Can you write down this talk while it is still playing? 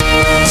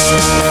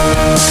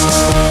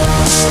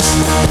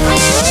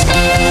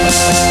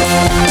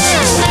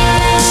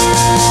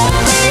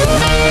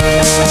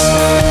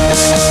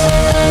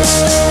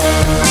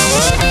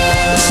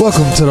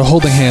Welcome to the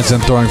Holding Hands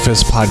and Throwing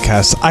Fists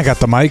podcast. I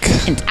got the mic.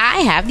 And I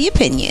have the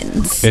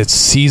opinions. It's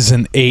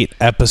season 8,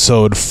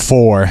 episode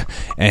 4,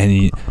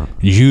 and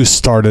you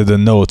started the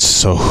notes,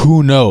 so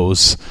who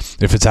knows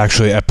if it's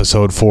actually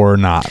episode 4 or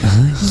not.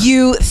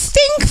 You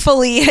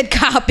thankfully had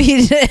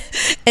copied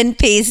and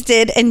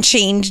pasted and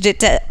changed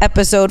it to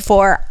episode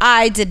 4.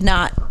 I did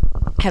not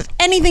have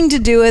anything to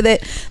do with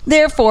it.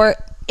 Therefore,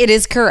 it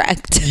is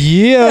correct.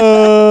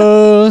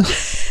 Yeah.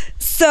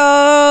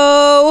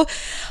 So,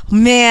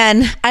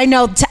 man, I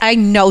know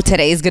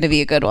today is going to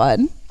be a good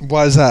one.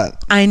 Why is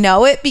that? I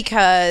know it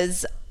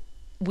because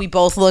we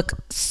both look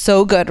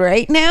so good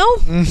right now.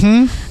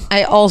 Mm-hmm.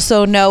 I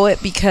also know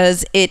it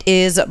because it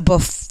is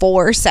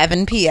before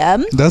 7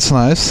 p.m. That's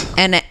nice.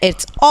 And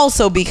it's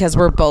also because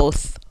we're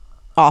both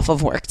off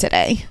of work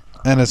today.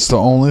 And it's the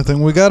only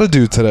thing we got to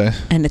do today.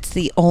 And it's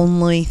the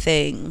only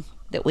thing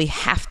that we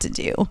have to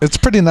do. It's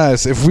pretty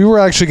nice. If we were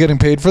actually getting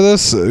paid for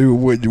this, it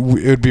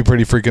would be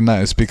pretty freaking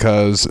nice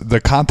because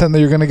the content that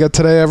you're going to get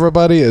today,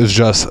 everybody, is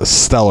just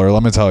stellar,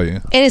 let me tell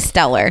you. It is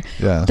stellar.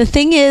 Yeah. The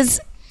thing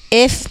is,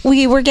 if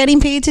we were getting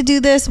paid to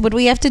do this, would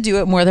we have to do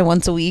it more than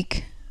once a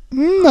week?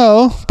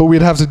 No, but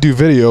we'd have to do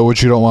video,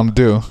 which you don't want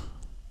to do.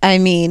 I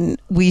mean,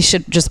 we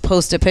should just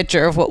post a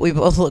picture of what we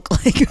both look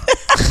like.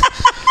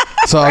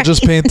 So I'll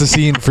just paint the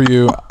scene for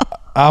you.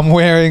 I'm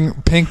wearing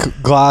pink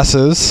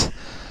glasses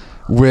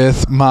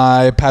with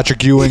my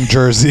Patrick Ewing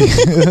jersey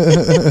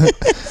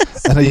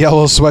and a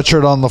yellow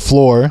sweatshirt on the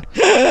floor.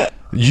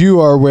 You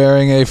are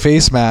wearing a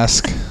face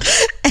mask.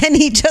 And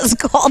he just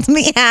called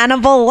me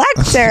Hannibal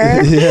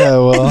Lecter. Yeah,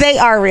 well. They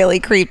are really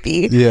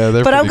creepy. Yeah,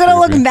 they're But I'm going to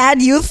look mad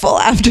youthful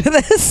after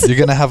this. You're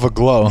going to have a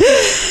glow.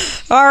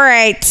 All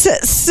right.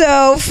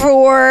 So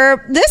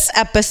for this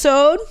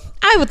episode,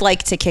 I would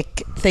like to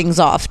kick things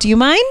off. Do you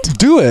mind?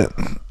 Do it.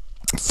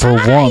 For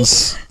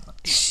once.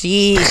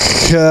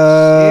 Sheesh.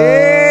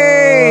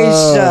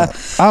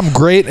 I'm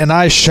great and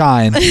I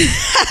shine.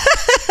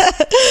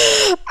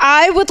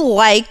 I would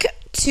like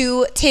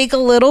to take a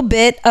little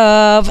bit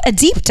of a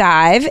deep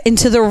dive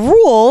into the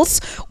rules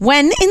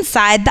when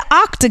inside the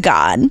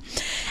octagon.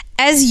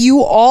 As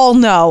you all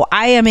know,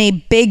 I am a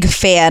big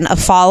fan of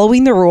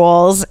following the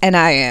rules, and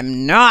I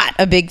am not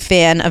a big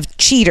fan of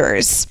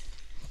cheaters.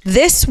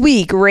 This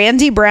week,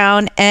 Randy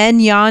Brown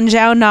and Yan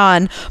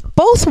Xiaonan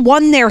both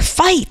won their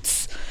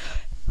fights,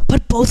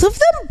 but both of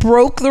them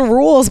broke the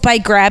rules by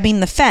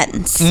grabbing the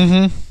fence.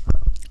 Mm-hmm.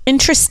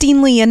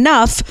 Interestingly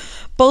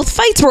enough, both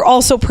fights were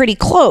also pretty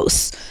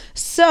close.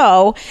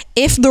 So,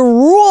 if the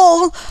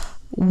rule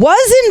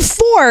was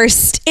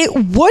enforced, it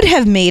would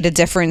have made a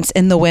difference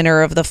in the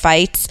winner of the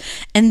fights,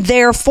 and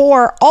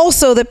therefore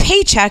also the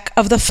paycheck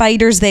of the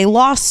fighters they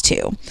lost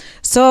to.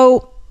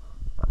 So,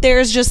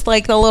 there's just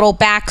like the little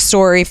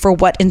backstory for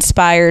what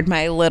inspired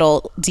my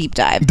little deep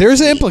dive.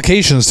 There's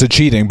implications to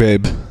cheating,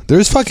 babe.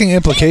 There's fucking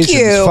implications.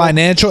 Thank you.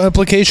 Financial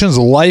implications,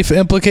 life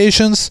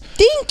implications.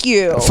 Thank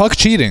you. Fuck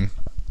cheating.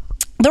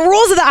 The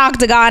rules of the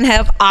octagon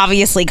have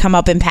obviously come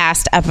up in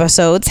past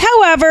episodes.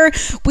 However,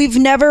 we've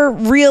never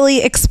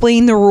really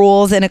explained the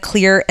rules in a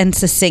clear and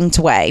succinct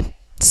way.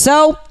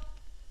 So,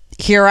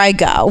 here I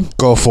go.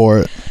 Go for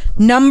it.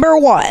 Number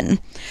 1,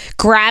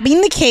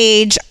 grabbing the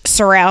cage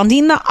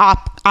surrounding the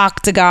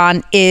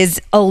octagon is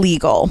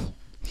illegal.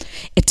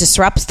 It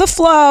disrupts the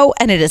flow,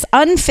 and it is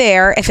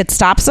unfair if it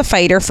stops a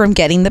fighter from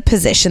getting the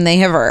position they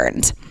have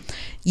earned.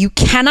 You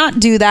cannot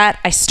do that.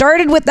 I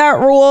started with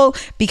that rule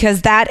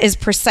because that is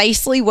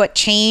precisely what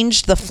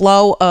changed the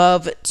flow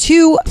of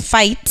 2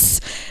 fights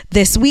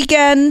this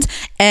weekend,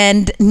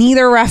 and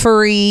neither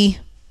referee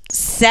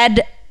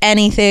said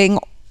anything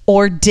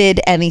or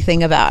did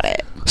anything about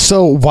it.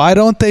 So why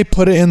don't they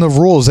put it in the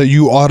rules that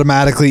you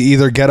automatically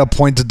either get a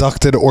point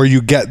deducted or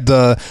you get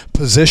the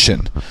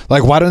position?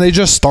 Like, why don't they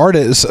just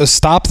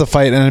stop the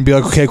fight and then be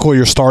like, okay, cool,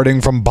 you're starting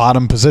from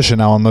bottom position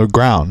now on the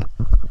ground?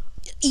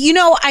 You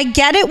know, I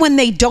get it when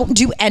they don't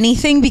do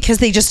anything because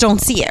they just don't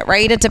see it,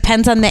 right? It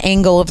depends on the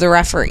angle of the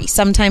referee.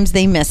 Sometimes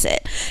they miss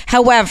it.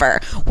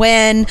 However,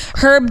 when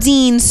Herb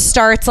Dean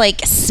starts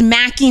like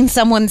smacking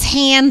someone's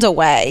hand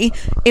away,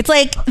 it's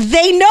like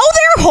they know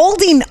they're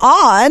holding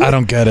on. I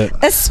don't get it.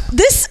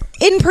 This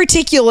in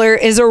particular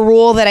is a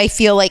rule that I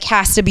feel like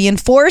has to be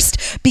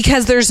enforced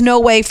because there's no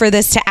way for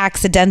this to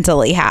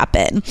accidentally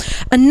happen.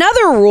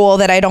 Another rule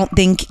that I don't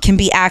think can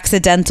be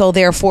accidental,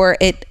 therefore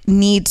it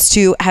needs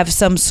to have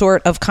some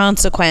sort of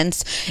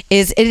consequence,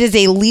 is it is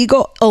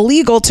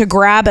illegal to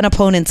grab an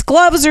opponent's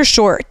gloves or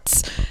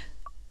shorts.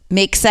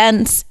 Makes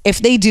sense. If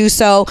they do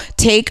so,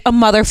 take a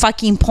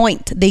motherfucking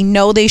point. They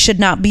know they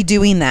should not be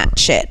doing that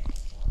shit.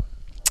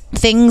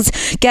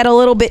 Things get a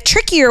little bit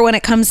trickier when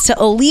it comes to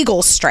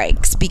illegal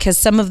strikes because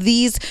some of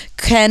these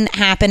can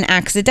happen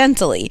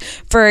accidentally.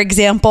 For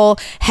example,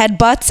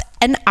 headbutts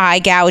and eye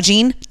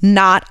gouging,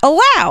 not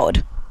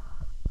allowed.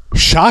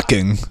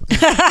 Shocking.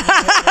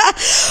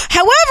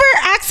 However,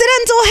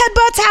 accidental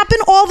headbutts happen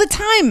all the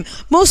time.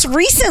 Most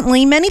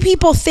recently, many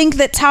people think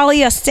that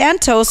Talia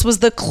Santos was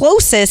the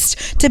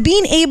closest to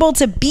being able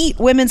to beat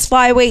women's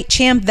flyweight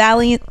champ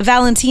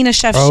Valentina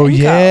Shevchenko. Oh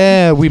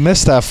yeah, we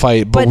missed that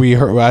fight, but we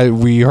heard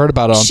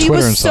about it on she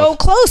Twitter and was stuff. so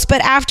close,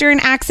 but after an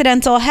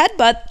accidental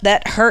headbutt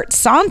that hurt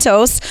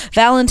Santos,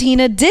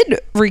 Valentina did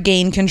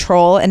regain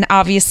control and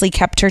obviously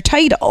kept her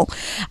title.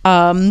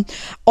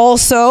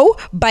 Also,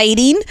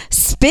 biting,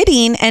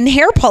 spitting, and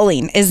hair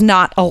pulling is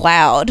not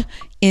allowed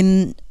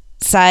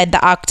inside the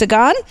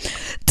octagon.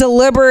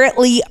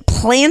 Deliberately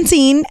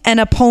planting an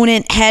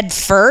opponent head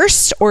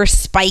first or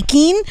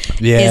spiking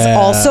is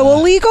also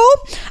illegal.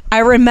 I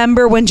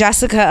remember when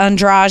Jessica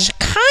Andrade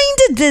kind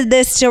of did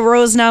this to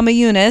Rose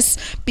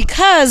Namajunas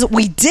because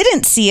we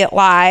didn't see it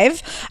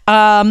live,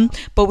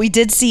 but we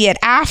did see it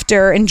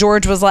after, and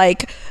George was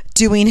like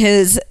doing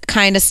his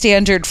kind of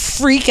standard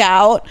freak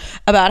out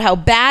about how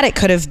bad it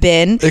could have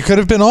been. It could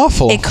have been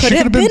awful. It could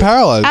have been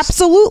paralyzed.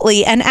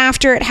 Absolutely. And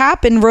after it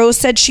happened, Rose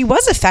said she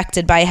was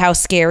affected by how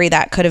scary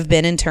that could have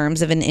been in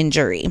terms of an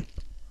injury.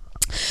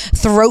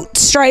 Throat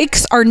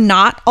strikes are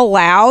not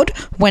allowed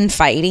when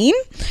fighting.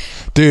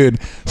 Dude,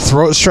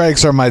 throat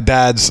strikes are my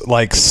dad's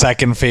like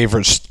second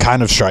favorite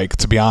kind of strike,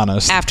 to be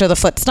honest. After the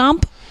foot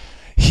stomp?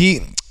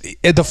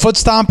 The foot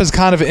stomp is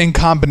kind of in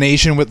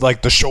combination with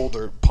like the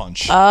shoulder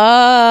punch.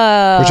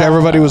 Oh. Which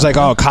everybody was like,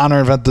 oh,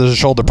 Conor invented the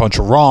shoulder punch.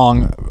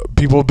 Wrong.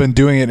 People have been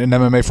doing it in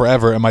MMA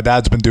forever, and my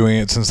dad's been doing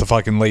it since the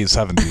fucking late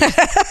 70s.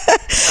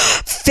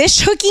 Fish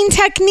hooking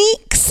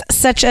techniques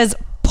such as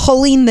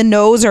pulling the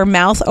nose or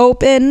mouth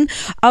open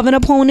of an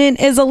opponent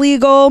is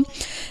illegal.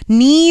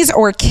 Knees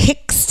or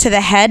kicks to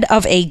the head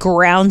of a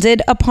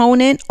grounded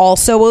opponent,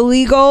 also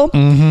illegal.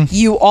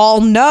 You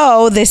all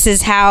know this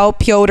is how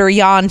Petr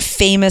Yan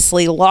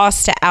famously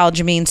lost to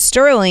Aljamain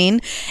Sterling,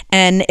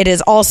 and it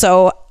is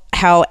also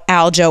how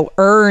Aljo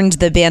earned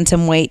the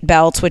bantamweight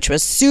belt, which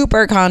was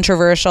super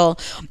controversial.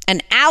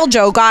 And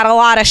Aljo got a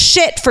lot of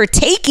shit for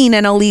taking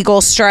an illegal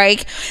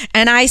strike.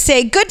 And I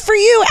say, good for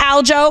you,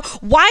 Aljo.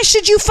 Why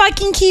should you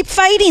fucking keep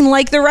fighting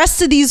like the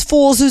rest of these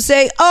fools who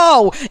say,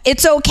 oh,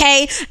 it's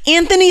okay.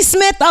 Anthony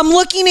Smith, I'm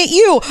looking at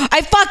you.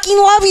 I fucking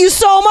love you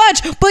so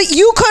much, but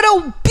you could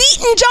have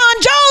beaten John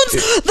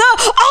Jones,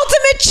 the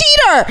ultimate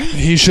cheater.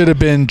 He should have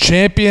been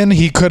champion.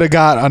 He could have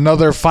got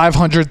another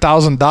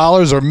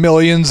 $500,000 or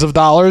millions of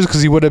dollars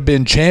because he would have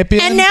been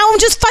champion. And now I'm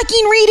just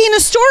fucking reading a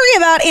story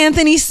about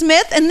Anthony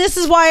Smith, and this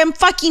is why I'm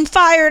fucking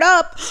fired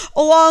up,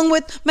 along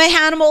with my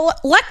Hannibal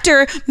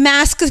Lecter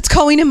mask that's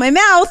going in my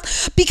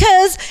mouth,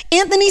 because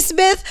Anthony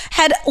Smith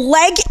had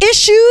leg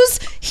issues.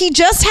 He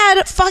just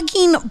had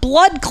fucking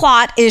blood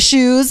clot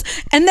issues,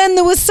 and then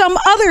there was some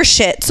other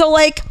shit. So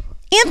like,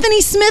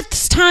 Anthony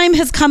Smith's time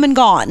has come and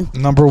gone.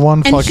 Number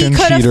one And fucking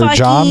cheater,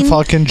 John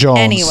fucking Jones.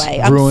 Anyway,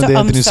 ruined I'm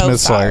Anthony so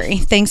Smith's sorry.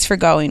 life. Thanks for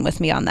going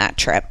with me on that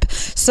trip.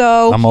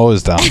 So I'm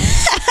always down.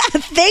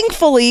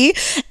 thankfully,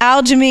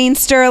 Aljamain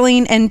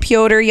Sterling and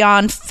Petr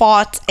Yan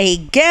fought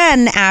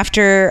again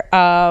after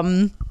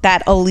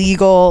that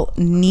illegal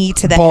knee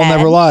to the Ball head.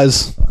 never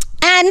lies.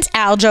 And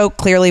Aljo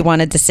clearly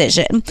won a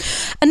decision.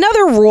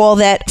 Another rule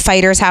that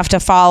fighters have to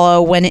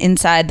follow when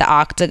inside the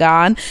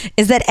octagon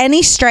is that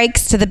any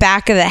strikes to the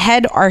back of the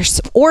head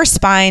or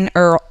spine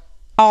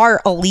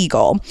are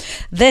illegal.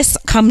 This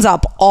comes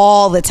up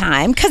all the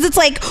time because it's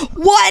like,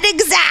 what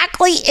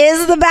exactly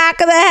is the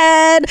back of the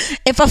head?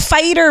 If a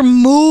fighter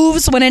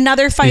moves when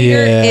another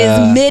fighter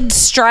is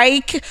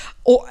mid-strike,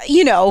 or,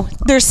 you know,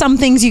 there's some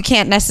things you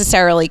can't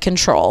necessarily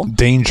control.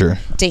 Danger.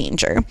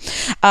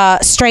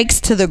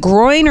 Strikes to the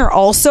groin are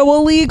also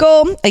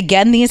illegal.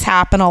 Again, these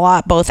happen a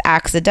lot, both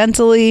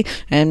accidentally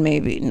and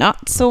maybe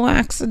not so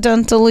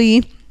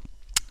accidentally.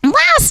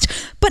 Last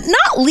but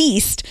not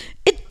least,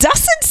 it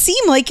doesn't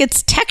seem like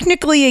it's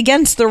technically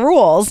against the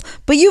rules,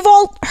 but you've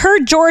all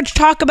heard George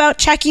talk about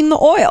checking the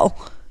oil.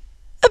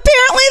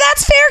 Apparently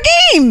that's fair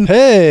game.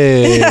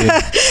 Hey.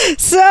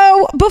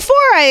 So before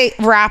I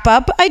wrap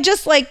up, I'd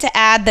just like to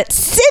add that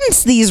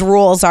since these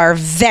rules are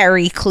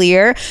very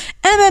clear,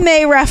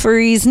 MMA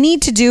referees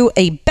need to do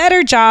a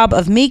better job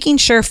of making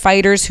sure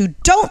fighters who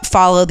don't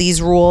follow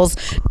these rules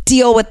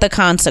deal with the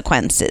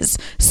consequences,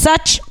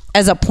 such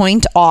as a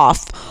point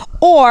off,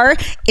 or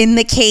in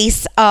the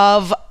case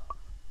of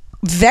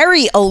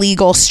very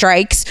illegal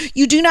strikes,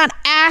 you do not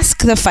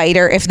ask the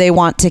fighter if they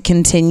want to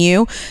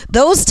continue.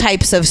 Those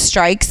types of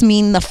strikes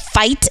mean the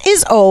fight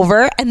is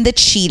over and the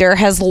cheater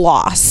has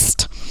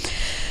lost.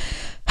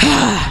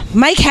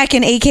 Mike Heck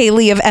and AK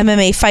Lee of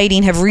MMA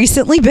Fighting have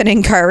recently been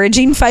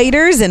encouraging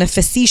fighters, in a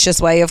facetious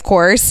way, of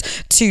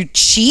course, to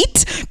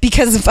cheat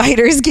because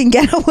fighters can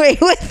get away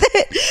with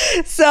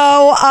it.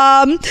 So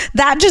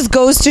that just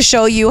goes to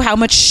show you how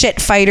much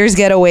shit fighters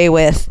get away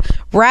with.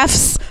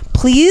 Refs,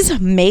 please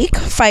make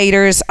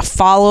fighters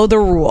follow the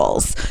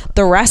rules.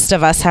 The rest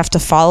of us have to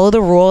follow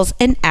the rules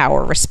in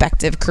our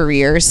respective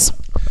careers.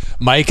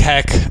 Mike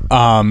Heck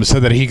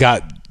said that he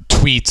got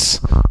tweets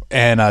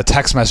and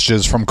text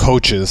messages from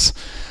coaches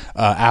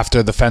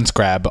after the fence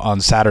grab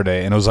on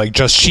Saturday, and it was like,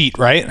 just cheat,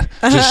 right?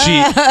 Just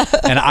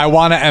cheat. And I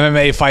want an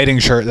MMA fighting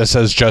shirt that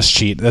says just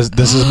cheat.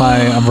 This is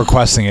I'm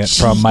requesting it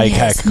from Mike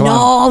Heck. Come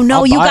on.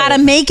 No, you got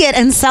to make it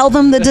and sell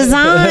them the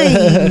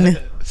design.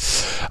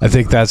 I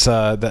think that's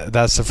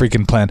the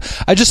freaking plan.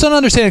 I just don't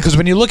understand it, because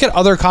when you look at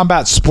other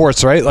combat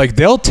sports, right, like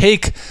they'll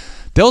take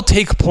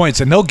points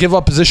and they'll give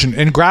up position.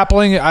 In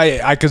grappling,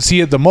 I could see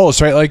it the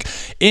most, right? Like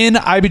in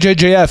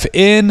IBJJF,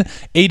 in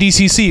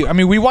ADCC. I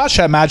mean, we watched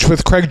that match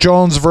with Craig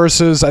Jones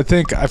versus, I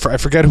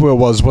forget who it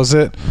was. Was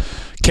it?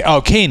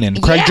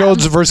 Kanan. Craig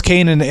Jones versus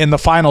Kanan in the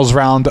finals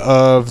round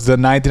of the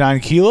 99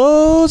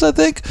 kilos, I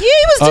think. Yeah,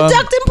 he was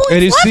deducting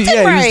points left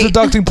and right. He was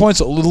deducting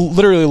points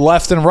literally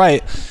left and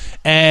right.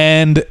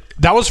 And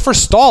that was for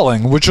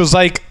stalling, which was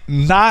like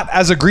not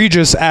as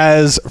egregious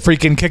as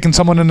freaking kicking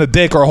someone in the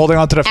dick or holding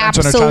onto the fence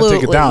when they're trying to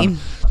take it down.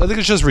 I think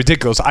it's just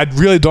ridiculous. I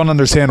really don't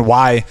understand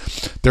why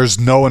there's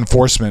no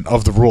enforcement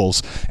of the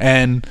rules.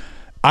 And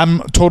I'm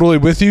totally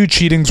with you.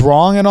 Cheating's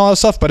wrong and all that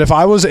stuff. But if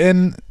I was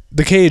in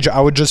the cage, I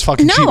would just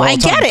fucking cheat all the time. No, I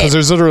get it. Because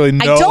there's literally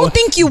no I don't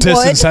think you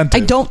disincentive.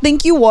 would. I don't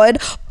think you would.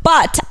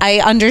 But I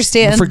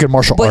understand freaking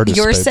martial what artist,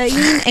 you're babe.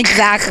 saying.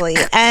 Exactly.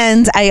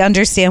 And I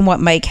understand what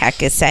Mike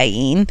Heck is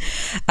saying.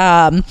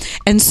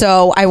 And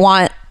so I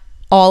want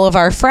all of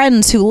our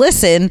friends who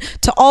listen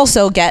to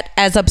also get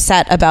as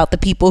upset about the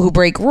people who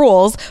break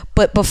rules.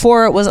 But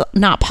before it was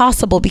not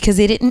possible because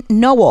they didn't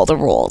know all the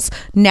rules.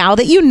 Now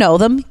that you know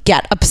them,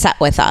 get upset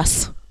with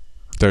us.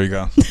 There you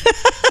go.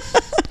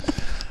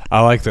 I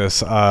like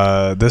this.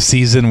 This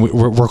season,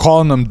 we're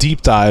calling them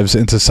deep dives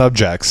into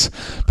subjects,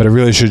 but it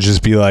really should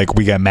just be like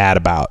we get mad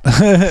about.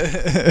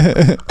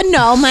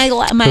 No, my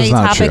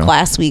topic true.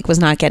 last week was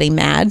not getting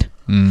mad.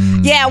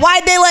 Yeah,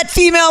 why'd they let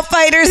female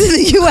fighters in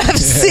the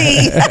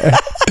UFC?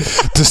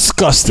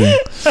 Disgusting.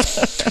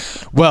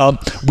 Well,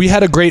 we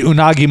had a great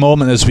Unagi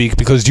moment this week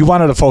because you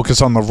wanted to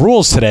focus on the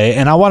rules today,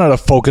 and I wanted to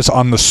focus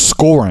on the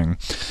scoring.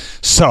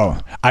 So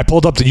I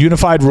pulled up the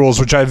unified rules,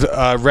 which I've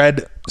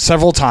read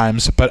several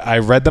times, but I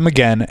read them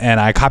again, and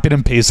I copied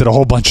and pasted a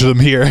whole bunch of them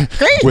here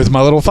with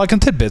my little fucking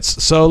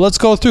tidbits. So let's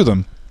go through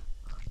them.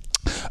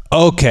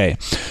 Okay.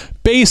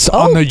 Based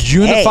on the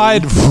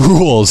unified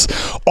rules,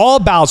 all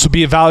bouts will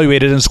be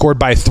evaluated and scored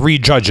by 3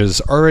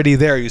 judges. Already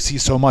there, you see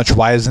so much.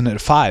 Why isn't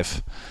it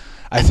 5?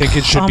 I think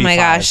it should be 5. Oh my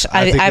gosh.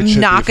 I'm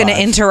not going to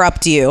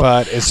interrupt you.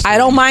 But it's I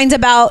don't mind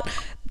about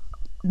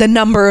the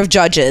number of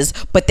judges,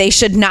 but they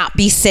should not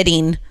be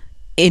sitting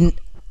in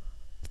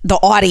the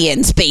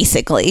audience,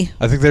 basically.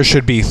 I think there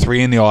should be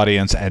 3 in the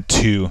audience and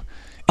 2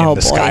 in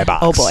the skybox.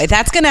 Oh boy,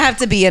 that's gonna have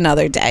to be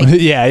another day.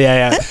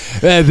 Yeah.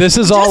 This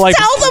is all like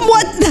tell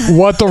them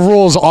what the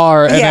rules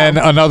are, and then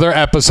another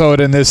episode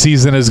in this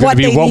season is going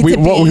to be what we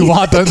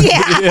want them.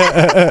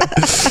 Yeah.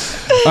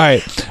 All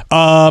right.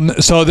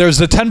 So there's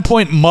the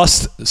 10-point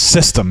must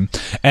system,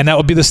 and that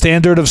would be the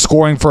standard of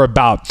scoring for a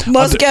bout.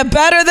 Must get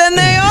better than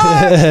they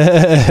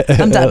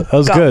are. I'm done. That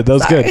was good. That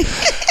was good.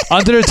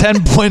 Under the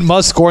 10-point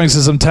must scoring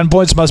system, 10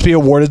 points must be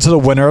awarded to the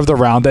winner of the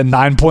round, and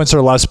 9 points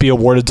or less be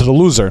awarded to the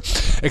loser,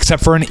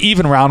 except for an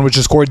even round, which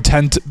is scored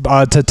 10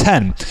 to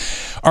 10.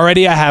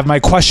 Already, I have my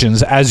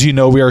questions. As you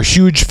know, we are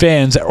huge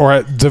fans, or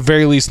at the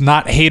very least,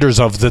 not haters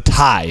of the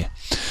tie.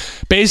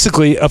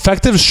 Basically,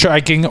 effective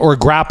striking or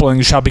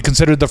grappling shall be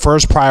considered the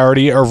first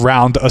priority of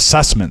round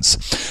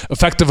assessments.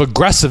 Effective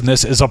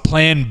aggressiveness is a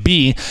plan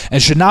B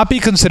and should not be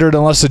considered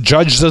unless the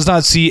judge does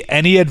not see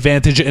any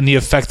advantage in the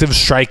effective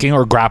striking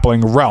or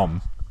grappling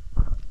realm.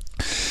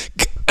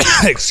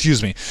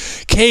 Excuse me.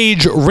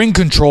 Cage ring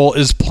control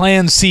is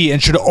plan C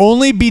and should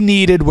only be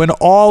needed when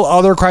all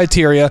other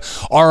criteria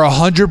are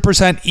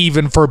 100%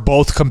 even for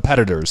both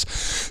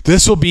competitors.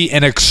 This will be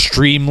an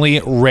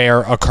extremely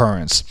rare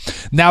occurrence.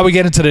 Now we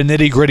get into the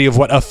nitty-gritty of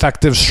what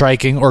effective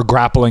striking or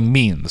grappling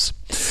means.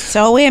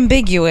 So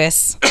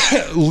ambiguous.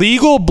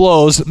 Legal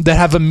blows that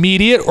have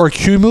immediate or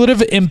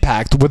cumulative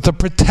impact with the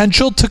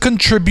potential to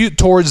contribute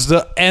towards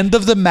the end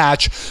of the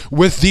match,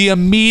 with the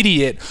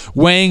immediate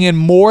weighing in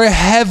more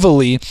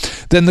heavily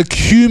than the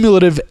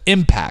cumulative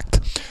impact.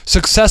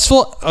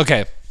 Successful,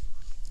 okay.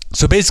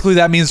 So basically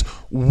that means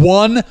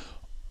one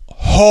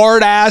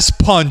hard ass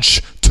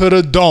punch to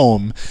the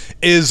dome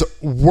is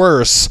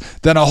worse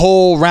than a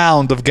whole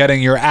round of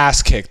getting your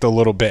ass kicked a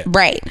little bit.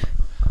 Right.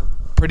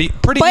 Pretty.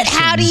 But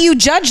how do you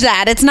judge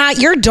that? It's not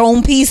your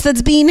dome piece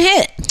that's being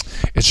hit.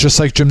 It's just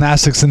like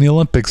gymnastics in the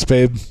Olympics,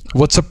 babe.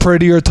 What's a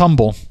prettier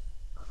tumble?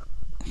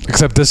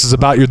 Except this is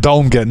about your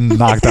dome getting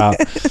knocked out.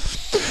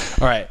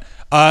 All right.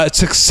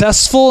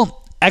 Successful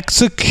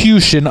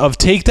execution of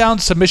takedown,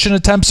 submission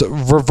attempts,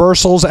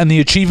 reversals, and the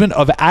achievement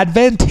of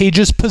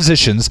advantageous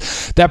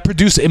positions that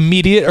produce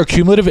immediate or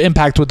cumulative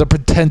impact with the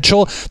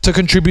potential to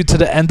contribute to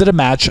the end of the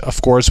match,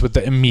 of course, with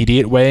the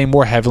immediate weighing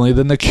more heavily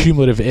than the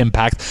cumulative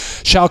impact,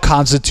 shall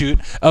constitute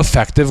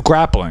effective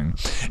grappling.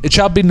 It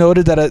shall be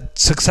noted that a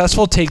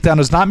successful takedown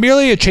is not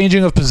merely a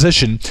changing of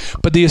position,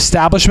 but the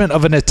establishment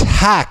of an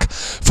attack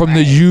from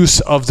the use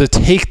of the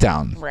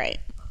takedown. Right.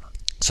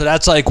 So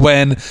that's like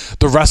when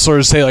the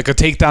wrestlers say like a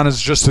takedown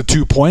is just the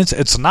 2 points.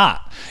 It's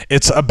not.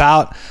 It's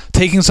about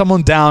taking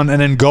someone down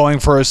and then going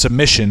for a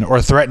submission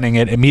or threatening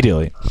it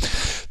immediately.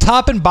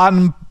 Top and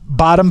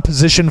bottom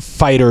position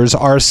fighters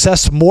are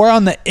assessed more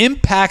on the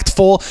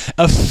impactful,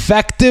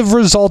 effective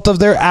result of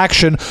their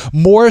action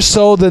more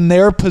so than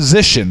their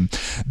position.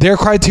 Their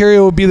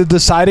criteria will be the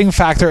deciding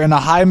factor in a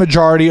high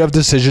majority of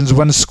decisions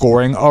when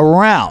scoring a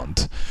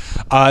round.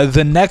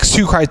 The next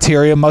 2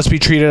 criteria must be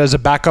treated as a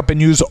backup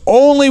and used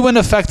only when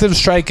effective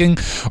striking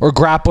or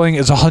grappling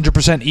is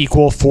 100%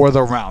 equal for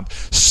the round.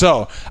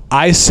 So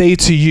I say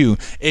to you,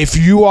 if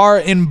you are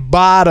in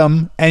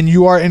bottom and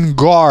you are in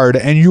guard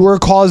and you are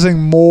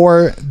causing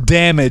more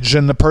damage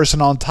than the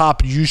person on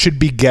top, you should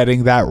be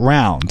getting that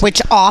round.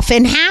 Which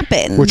often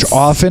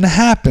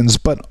happens.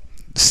 But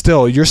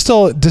still, you're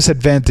still at a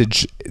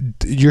disadvantage.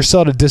 You're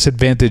still at a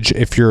disadvantage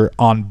if you're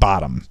on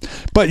bottom.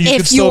 But you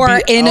could still be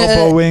elbowing. If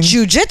you're in a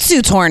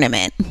jiu-jitsu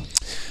tournament.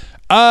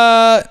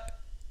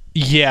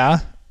 Yeah.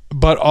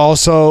 But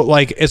also,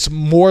 like, it's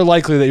more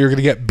likely that you're going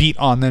to get beat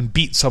on than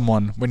beat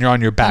someone when you're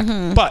on your back.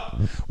 Mm-hmm. But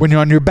when you're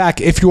on your back,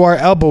 if you are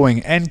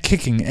elbowing and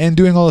kicking and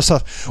doing all this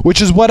stuff,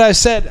 which is what I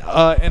said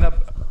in an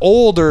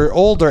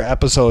older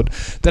episode,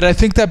 that I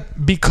think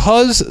that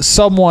because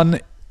someone,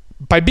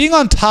 by being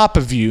on top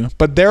of you,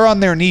 but they're on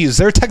their knees,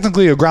 they're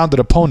technically a grounded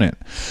opponent.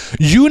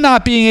 You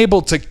not being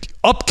able to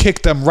up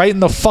kick them right in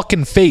the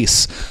fucking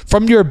face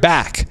from your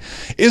back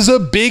is a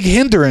big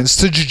hindrance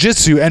to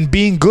jiu-jitsu and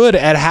being good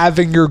at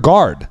having your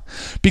guard.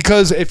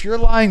 Because if you're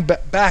lying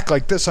back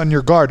like this on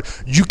your guard,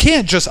 you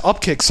can't just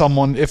up kick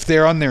someone if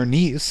they're on their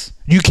knees.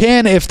 You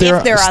can if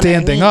they're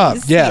standing up.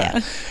 Yeah.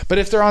 But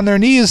if they're on their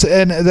knees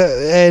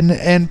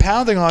and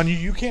pounding on you,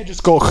 you can't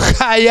just go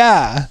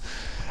hi-ya.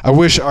 I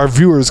wish our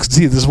viewers could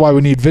see. This is why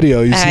we need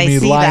video. You see me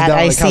lying down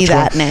on the couch. I see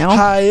that now.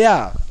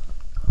 Hi-ya.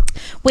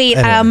 Wait,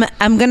 anyway.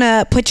 I'm going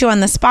to put you on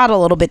the spot a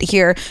little bit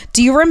here.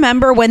 Do you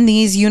remember when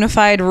these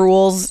unified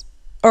rules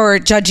or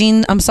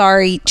judging,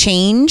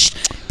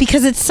 changed?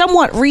 Because it's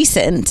somewhat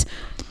recent.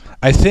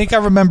 I think I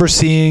remember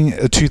seeing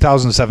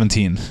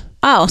 2017.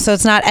 Oh, so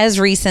it's not as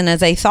recent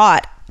as I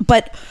thought.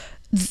 But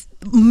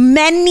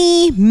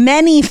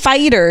many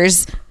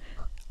fighters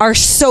are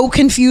so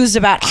confused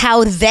about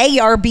how they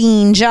are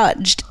being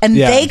judged. And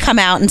they come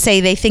out and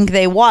say they think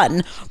they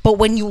won. But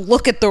when you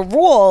look at the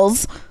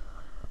rules,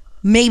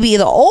 maybe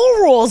the old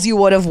rules you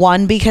would have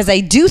won, because I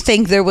do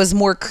think there was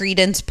more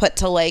credence put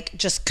to like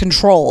just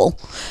control.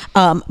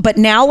 But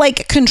now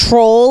like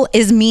control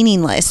is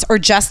meaningless, or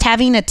just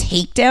having a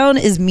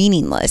takedown is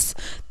meaningless.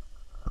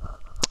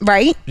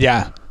 Right?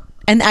 Yeah.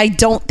 And I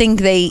don't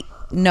think they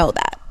know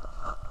that,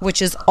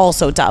 which is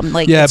also dumb.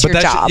 Like, it's your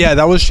job. Yeah,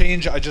 that was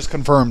changed. I just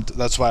confirmed.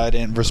 That's why I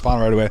didn't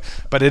respond right away.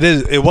 But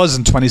it was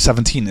in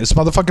 2017. It's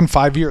motherfucking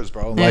 5 years,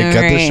 bro. Like,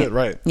 get this shit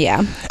right.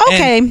 Yeah.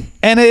 Okay.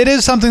 And it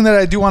is something that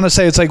I do want to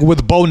say. It's like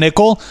with Bo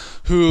Nickel,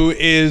 who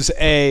is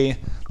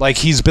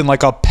he's been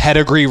like a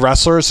pedigree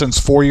wrestler since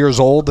 4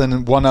 years old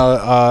and won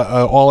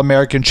a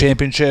All-American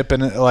championship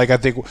and like I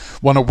think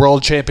won a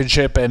world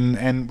championship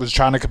and was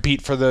trying to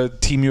compete for the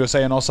Team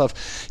USA and all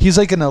stuff. He's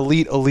like an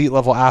elite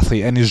level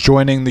athlete and he's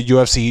joining the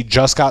UFC. He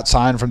just got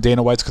signed from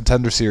Dana White's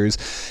Contender Series,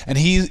 and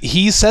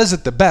he says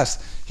it the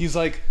best. He's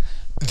like,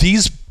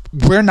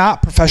 we're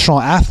not professional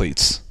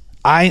athletes.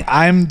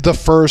 I'm the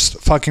first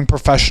fucking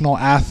professional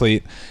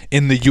athlete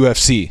in the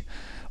UFC.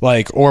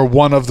 Or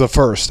one of the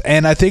first.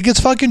 And I think it's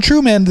fucking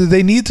true, man.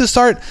 They need to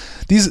start,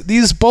 these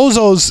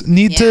bozos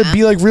need to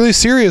be like really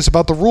serious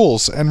about the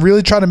rules and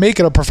really try to make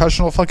it a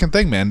professional fucking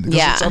thing, man.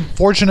 It's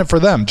unfortunate for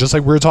them, just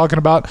like we were talking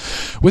about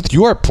with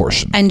your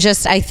portion. And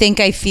just, I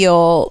think I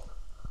feel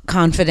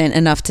confident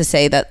enough to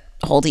say that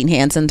holding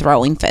hands and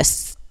throwing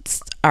fists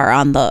are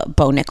on the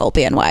Bo Nickel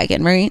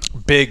bandwagon, right?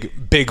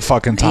 Big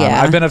fucking time.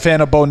 Yeah. I've been a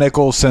fan of Bo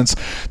Nickel since,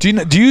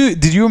 did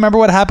you remember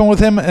what happened with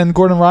him and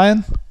Gordon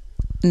Ryan?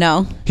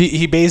 No.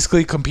 He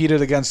basically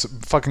competed against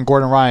fucking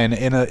Gordon Ryan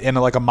in a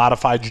like a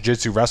modified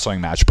jiu-jitsu wrestling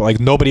match, but like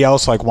nobody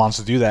else like wants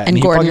to do that. And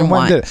he Gordon fucking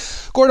won. Did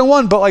it. Gordon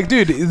won, but like,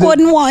 dude,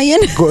 Gordon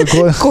Ryan.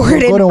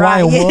 Gordon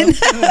Ryan won.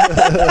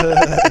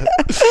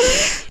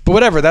 But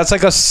whatever, that's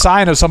like a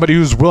sign of somebody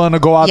who's willing to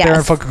go out there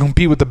and fucking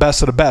compete with the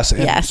best of the best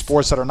in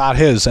sports that are not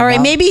his. All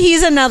right, maybe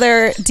he's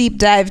another deep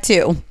dive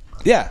too.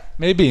 Yeah,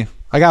 maybe.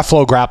 I got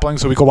Flow Grappling,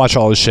 so we can watch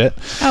all this shit.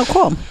 Oh,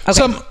 cool.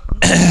 Okay.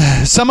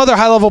 Some other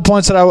high-level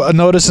points that I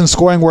noticed in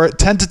scoring were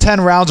 10 to 10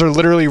 rounds are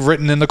literally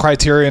written in the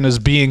criterion as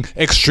being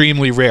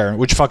extremely rare,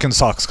 which fucking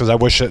sucks because I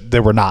wish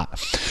they were not.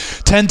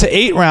 10 to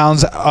 8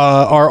 rounds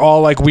are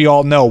all like we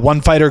all know.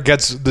 One fighter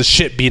gets the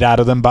shit beat out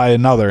of them by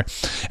another.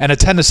 And a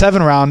 10 to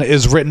 7 round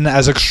is written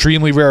as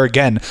extremely rare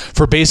again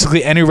for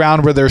basically any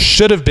round where there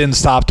should have been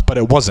stopped, but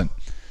it wasn't.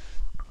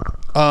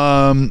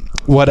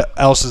 What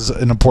else is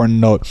an important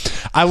note?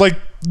 I like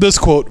this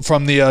quote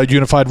from the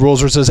Unified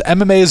Rules where it says,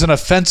 MMA is an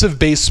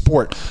offensive-based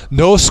sport.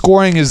 No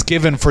scoring is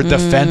given for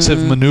defensive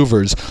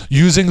maneuvers.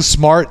 Using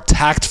smart,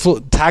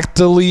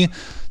 tactfully,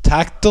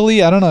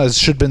 I don't know, it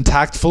should have been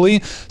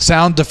tactfully,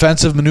 sound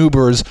defensive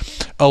maneuvers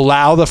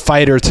allow the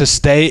fighter to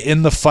stay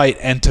in the fight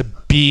and to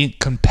be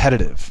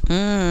competitive.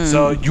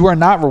 So you are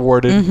not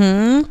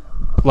rewarded.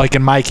 Like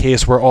in my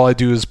case, where all I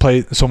do is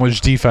play so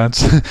much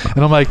defense, and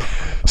I'm like,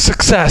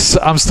 success,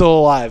 I'm still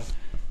alive.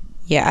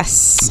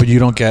 Yes. But you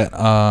don't get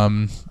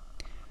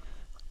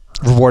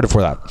rewarded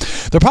for that.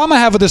 The problem I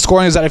have with this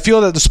scoring is that I feel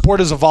that the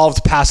sport has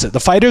evolved past it. The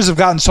fighters have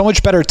gotten so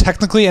much better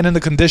technically and in the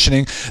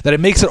conditioning that it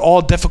makes it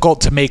all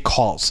difficult to make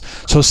calls.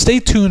 So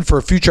stay tuned for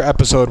a future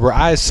episode where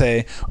I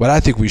say what I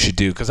think we should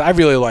do, because I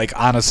really like,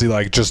 honestly,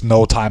 like just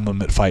no time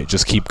limit fight,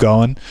 just keep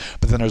going.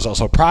 But then there's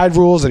also Pride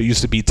rules that it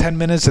used to be 10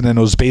 minutes, and then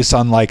it was based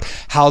on like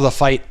how the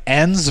fight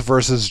ends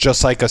versus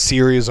just like a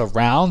series of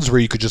rounds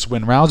where you could just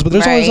win rounds. But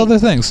there's always other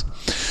things.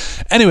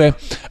 Anyway,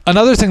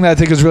 another thing that I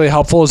think is really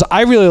helpful is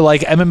I really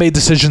like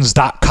MMAdecisions.com.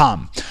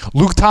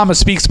 Luke Thomas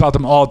speaks about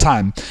them all the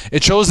time.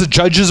 It shows the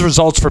judges'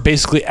 results for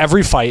basically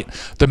every fight,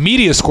 the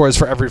media scores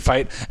for every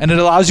fight, and it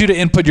allows you to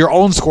input your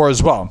own score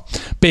as well.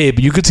 Babe,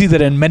 you could see that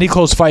in many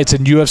close fights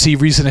in UFC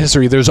recent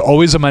history, there's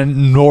always a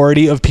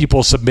minority of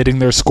people submitting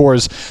their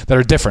scores that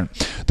are different.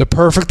 The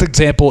perfect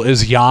example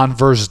is Jan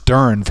versus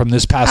Dern from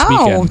this past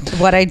weekend.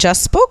 What I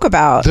just spoke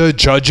about. The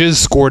judges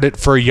scored it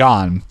for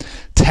Jan.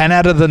 10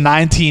 out of the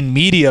 19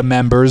 media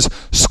members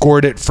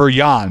scored it for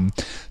Jan.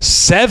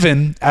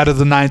 7 out of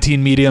the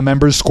 19 media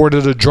members scored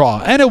it a draw.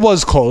 And it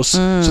was close,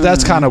 so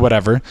that's kind of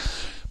whatever.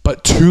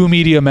 But 2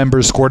 media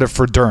members scored it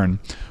for Dern.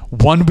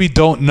 1 we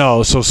don't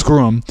know, so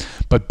screw him.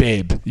 But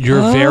babe,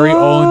 your very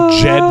own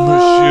Jed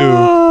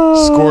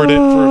Meshew scored it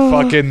for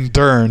fucking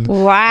Dern.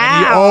 Wow.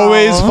 And he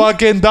always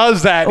fucking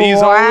does that.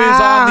 He's always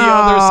on the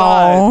other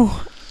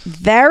side.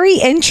 Very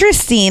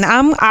interesting.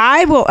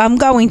 I'm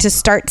going to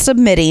start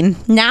submitting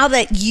now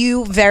that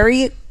you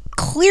very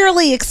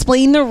clearly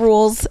explain the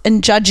rules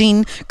and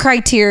judging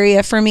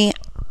criteria for me.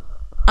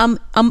 I'm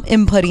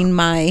inputting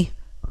my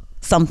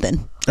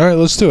something. All right,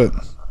 let's do it.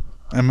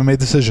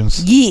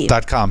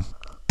 MMAdecisions.com.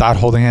 Dot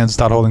holding hands.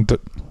 Dot holding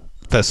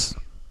fists.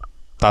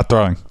 Dot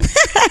throwing.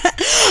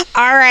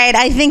 All right,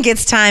 I think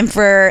it's time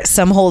for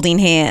some holding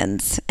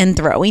hands and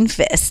throwing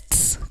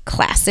fists.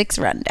 Classics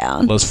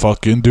rundown. Let's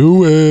fucking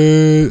do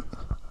it.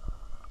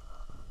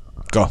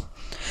 Go.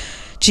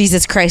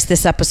 Jesus Christ,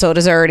 this episode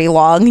is already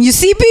long. You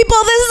see, people,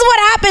 this is what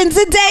happens.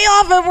 A day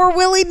off and we're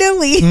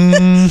willy-nilly.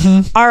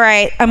 All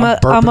right, I'm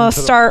going to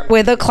start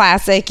with a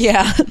classic.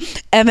 Yeah.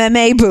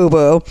 MMA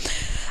boo-boo.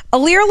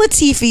 Ilir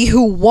Latifi,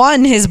 who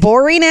won his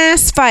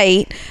boring-ass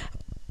fight,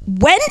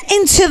 went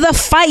into the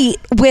fight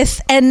with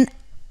an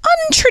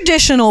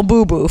untraditional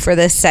boo-boo for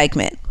this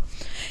segment.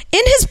 In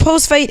his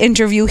post-fight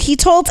interview, he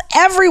told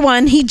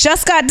everyone he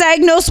just got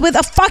diagnosed with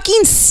a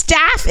fucking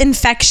staph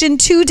infection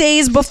 2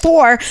 days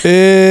before. Ew.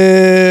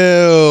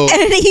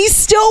 And he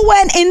still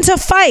went into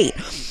fight.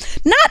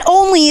 Not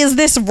only is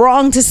this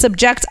wrong to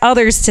subject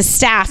others to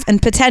staph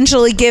and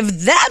potentially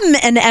give them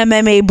an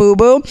MMA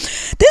boo-boo,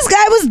 this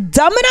guy was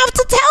dumb enough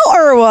to tell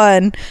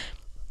Erwan.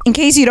 In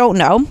case you don't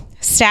know,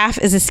 staph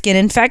is a skin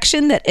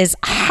infection that is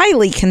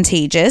highly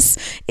contagious.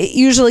 It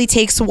usually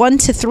takes 1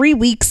 to 3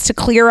 weeks to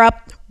clear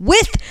up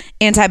with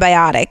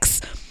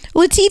antibiotics.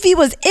 Latifi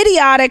was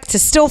idiotic to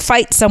still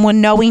fight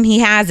someone knowing he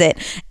has it,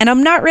 and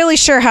I'm not really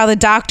sure how the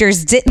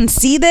doctors didn't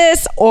see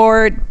this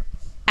or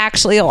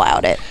actually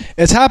allowed it.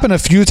 It's happened a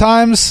few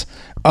times,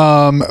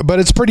 but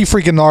it's pretty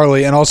freaking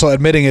gnarly, and also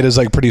admitting it is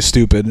like pretty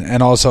stupid.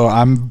 And also,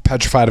 I'm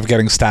petrified of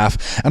getting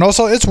staph, and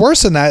also it's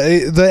worse than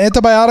that. The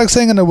antibiotics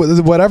thing and the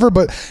whatever.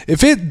 But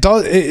if it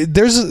does,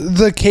 there's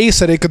the case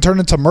that it could turn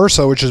into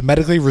MRSA, which is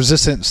medically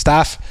resistant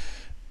staph.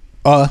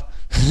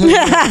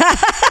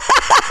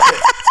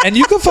 And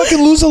you could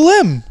fucking lose a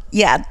limb.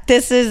 Yeah,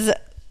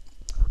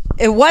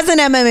 it wasn't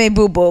MMA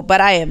boo-boo, but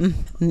I am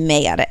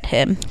mad at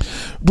him.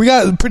 We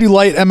got pretty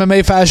light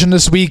MMA fashion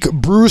this week.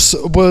 Bruce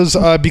was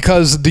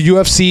because the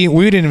UFC,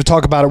 we didn't even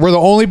talk about it. We're the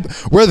only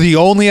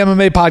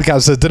MMA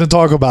podcast that didn't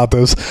talk about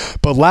this.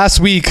 But last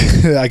week,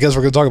 I guess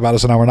we're gonna talk about it,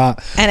 so now we're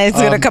not. And it's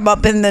gonna come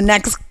up in the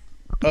next.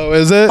 Oh,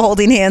 is it?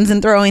 Holding hands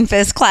and throwing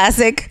fists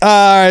classic.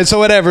 All right, so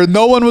whatever.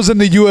 No one was in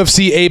the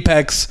UFC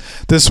Apex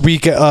this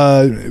week,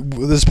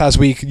 this past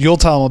week. You'll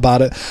tell them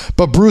about it.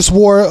 But Bruce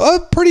wore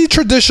a pretty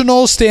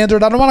traditional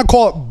standard. I don't want to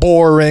call it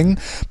boring,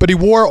 but he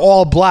wore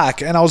all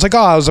black. And I was like,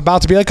 I was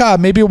about to be like,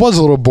 maybe it was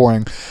a little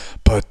boring.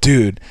 But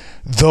dude,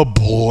 the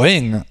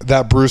bling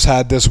that Bruce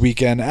had this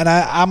weekend, and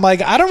I'm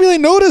like, I don't really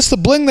notice the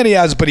bling that he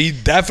has, but he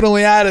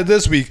definitely had it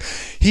this week.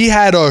 He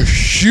had a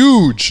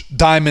huge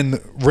diamond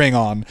ring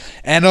on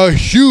and a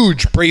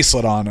huge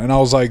bracelet on, and I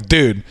was like,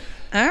 dude,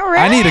 all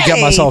right, I need to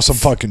get myself some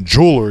fucking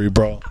jewelry,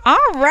 bro.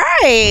 All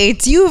right,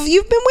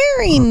 you've been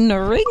wearing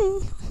a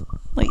ring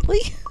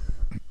lately.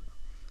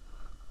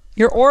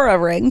 Your Aura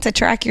ring to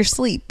track your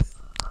sleep.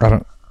 I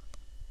don't.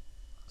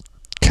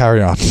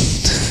 Carry on.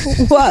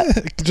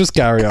 What? Just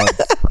carry on.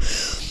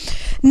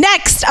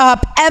 Next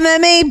up,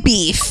 MMA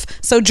beef.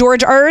 So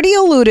George already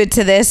alluded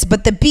to this,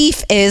 but the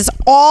beef is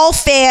all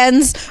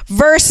fans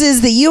versus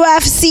the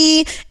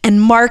UFC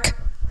and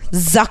Mark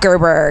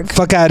Zuckerberg.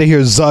 Fuck out of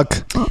here,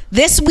 Zuck.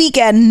 This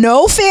weekend,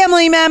 no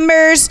family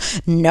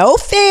members, no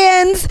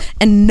fans,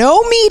 and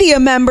no media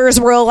members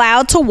were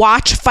allowed to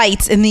watch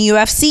fights in the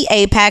UFC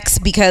Apex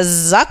because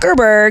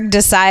Zuckerberg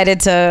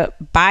decided to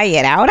buy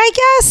it out, I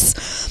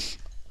guess.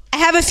 I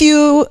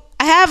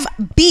have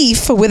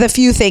beef with a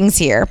few things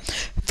here.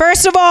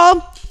 First of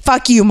all,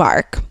 fuck you,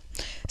 Mark.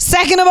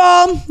 Second of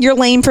all, you're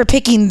lame for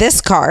picking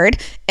this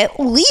card. At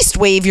least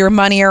wave your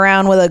money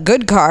around with a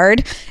good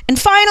card. And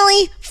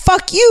finally,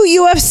 fuck you,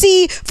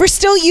 UFC, for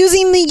still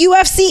using the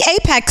UFC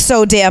Apex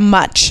so damn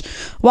much.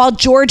 While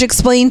George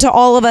explained to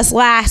all of us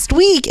last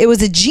week it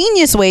was a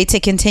genius way to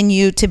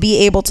continue to be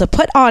able to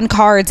put on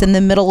cards in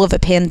the middle of a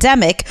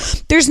pandemic,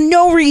 there's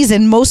no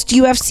reason most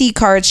UFC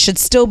cards should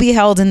still be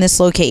held in this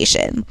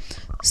location.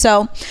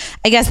 So,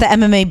 I guess the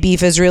MMA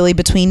beef is really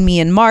between me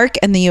and Mark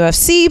and the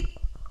UFC.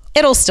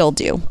 It'll still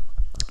do.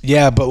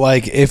 Yeah, but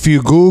like if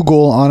you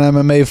Google on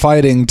MMA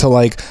fighting to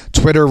like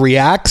Twitter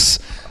reacts,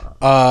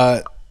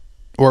 or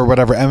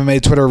whatever,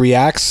 MMA Twitter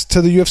reacts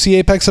to the UFC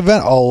Apex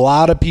event, a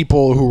lot of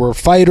people who were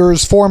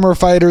fighters, former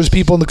fighters,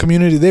 people in the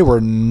community, they were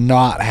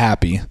not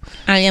happy.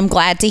 I am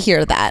glad to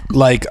hear that.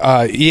 Like,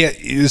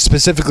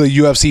 specifically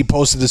UFC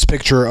posted this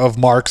picture of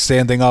Mark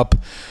standing up,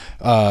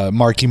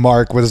 Marky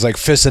Mark, with his like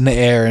fists in the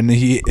air, and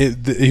he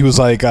was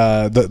like,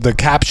 the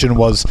caption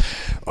was,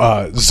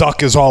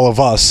 Zuck is all of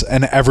us,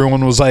 and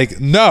everyone was like,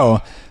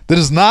 no, that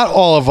is not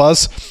all of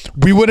us.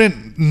 We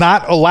wouldn't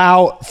not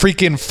allow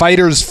freaking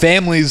fighters'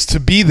 families to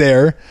be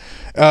there,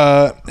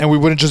 and we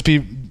wouldn't just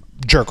be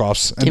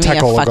jerk-offs and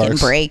tech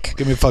oligarchs.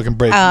 Give me a fucking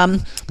break.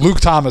 Luke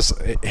Thomas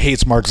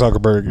hates Mark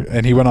Zuckerberg,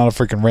 and he went on a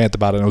freaking rant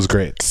about it, and it was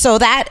great. So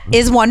that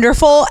is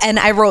wonderful, and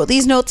I wrote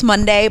these notes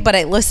Monday, but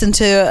I listened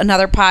to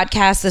another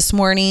podcast this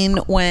morning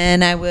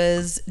when I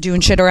was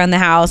doing shit around the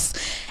house,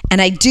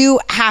 and I do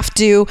have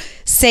to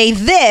say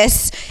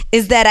this,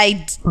 is that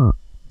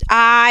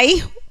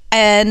I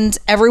and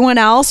everyone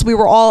else, we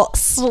were all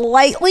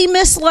slightly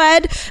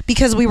misled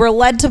because we were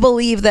led to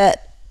believe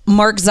that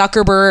Mark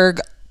Zuckerberg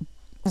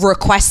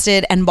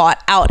requested and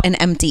bought out an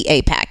empty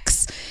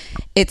Apex.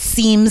 It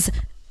seems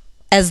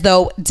as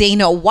though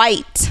Dana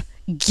White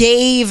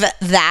gave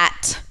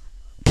that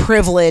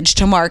privilege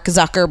to Mark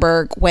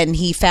Zuckerberg when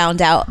he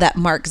found out that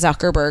Mark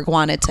Zuckerberg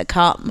wanted to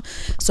come.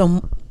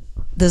 So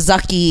the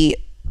Zucky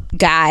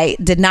guy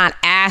did not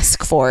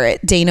ask for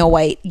it. Dana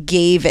White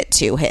gave it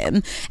to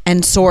him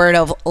and sort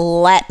of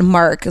let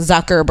Mark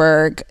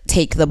Zuckerberg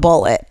take the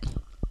bullet.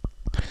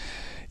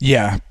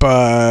 Yeah,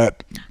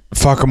 but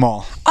fuck them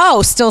all.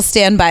 Oh, still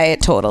stand by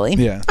it totally.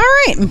 Yeah. All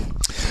right.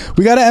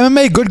 We got an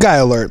MMA good guy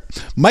alert.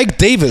 Mike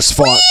Davis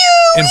fought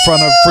in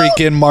front of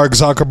freaking Mark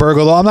Zuckerberg,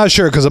 although I'm not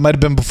sure because it might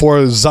have been before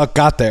Zuck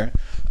got there.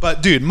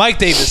 But, dude, Mike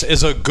Davis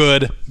is a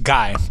good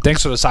guy.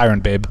 Thanks for the siren,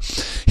 babe.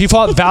 He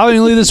fought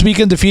valiantly this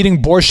weekend,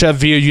 defeating Borshev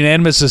via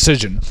unanimous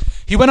decision.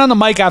 He went on the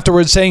mic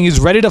afterwards saying he's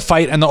ready to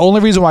fight, and the only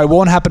reason why it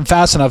won't happen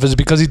fast enough is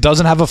because he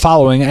doesn't have a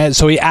following, and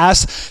so he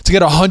asked to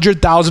get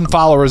 100,000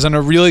 followers in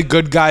a really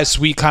good guy,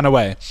 sweet kind of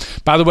way.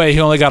 By the way, he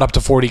only got up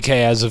to 40K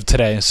as of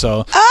today,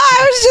 so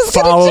I was just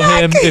follow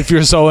him if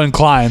you're so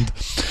inclined.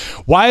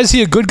 Why is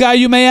he a good guy,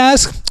 you may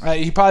ask?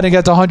 He probably didn't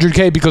get to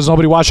 100K because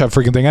nobody watched that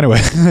freaking thing anyway.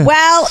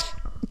 Well,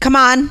 come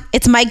on.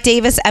 It's Mike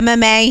Davis,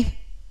 MMA.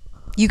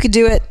 You could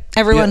do it.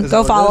 Everyone,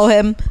 go follow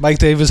him. Mike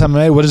Davis,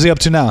 MMA. What is he up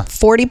to now?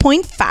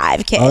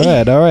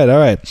 40.5K. All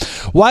right.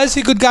 Why is he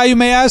a good guy, you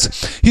may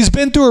ask? He's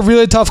been through a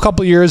really tough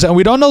couple of years, and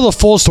we don't know the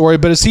full story,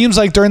 but it seems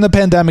like during the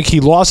pandemic, he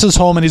lost his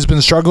home, and he's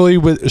been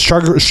struggling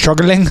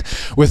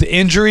with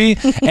injury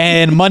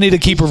and money to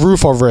keep a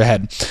roof over his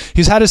head.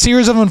 He's had a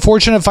series of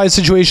unfortunate fight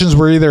situations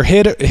where either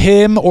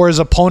him or his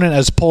opponent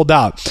has pulled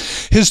out.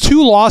 His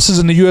two losses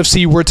in the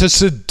UFC were to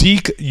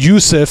Sadiq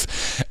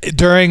Youssef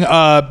during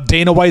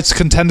Dana White's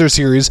Contender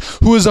Series,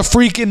 who is a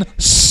freaking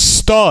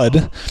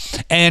stud,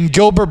 and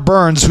Gilbert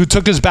Burns, who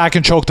took his back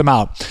and choked him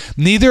out.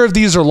 Neither of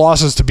these are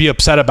losses to be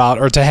upset about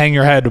or to hang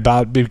your head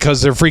about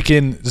because they're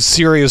freaking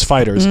serious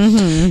fighters.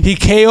 Mm-hmm. He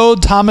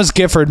KO'd Thomas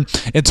Gifford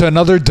into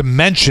another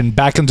dimension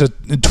back into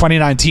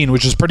 2019,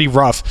 which is pretty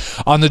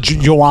rough, on the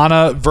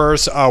Joanna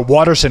versus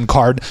Watterson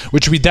card,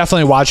 which we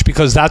definitely watched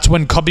because that's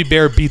when Cubby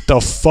Bear beat the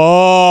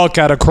fuck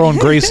out of Crone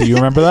Gracie. You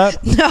remember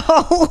that?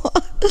 No.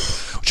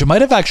 Which it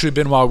might have actually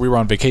been while we were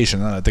on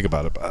vacation. Now that I think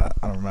about it, but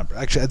I don't remember.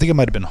 Actually, I think it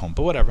might have been home,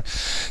 but whatever.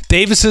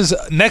 Davis's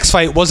next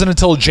fight wasn't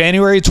until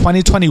January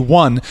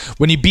 2021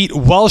 when he beat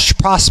Welsh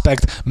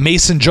prospect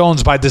Mason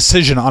Jones by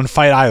decision on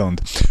Fight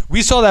Island.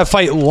 We saw that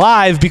fight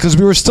live because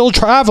we were still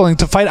traveling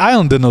to Fight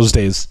Island in those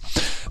days.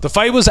 The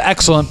fight was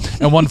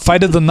excellent and won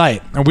Fight of the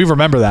Night, and we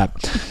remember that.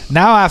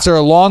 Now, after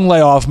a long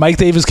layoff, Mike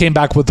Davis came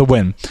back with the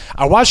win.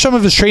 I watched some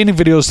of his training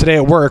videos today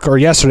at work, or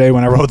yesterday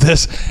when I wrote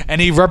this, and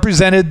he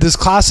represented this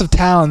class of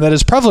talent that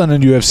is prevalent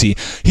in UFC.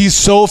 He's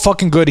so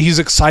fucking good. He's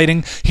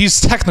exciting. He's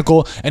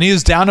technical, and he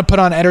is down to put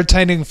on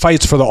entertaining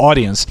fights for the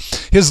audience.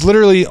 He has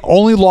literally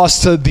only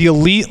lost to the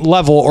elite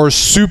level or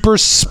super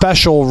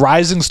special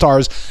rising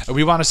stars, and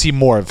we want to see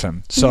more of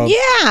him. So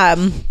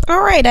yeah.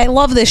 All right. I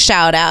love this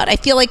shout out. I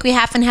feel like we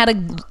haven't had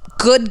a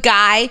good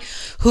guy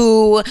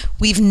who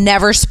we've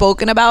never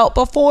spoken about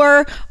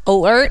before,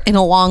 alert, in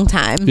a long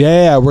time.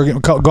 Yeah. We're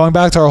going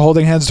back to our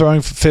holding hands,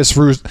 throwing fists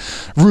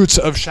roots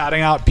of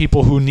shouting out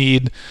people who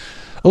need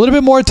a little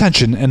bit more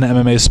attention in the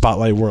MMA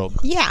spotlight world.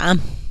 Yeah.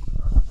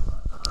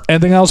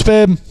 Anything else,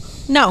 babe?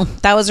 No,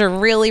 that was a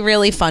really,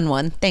 really fun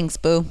one. Thanks,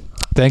 Boo.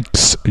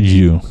 Thanks,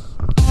 you.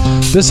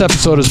 This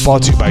episode is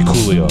brought to you by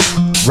Coolio.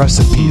 Rest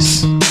in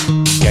peace,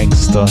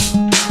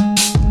 gangsta.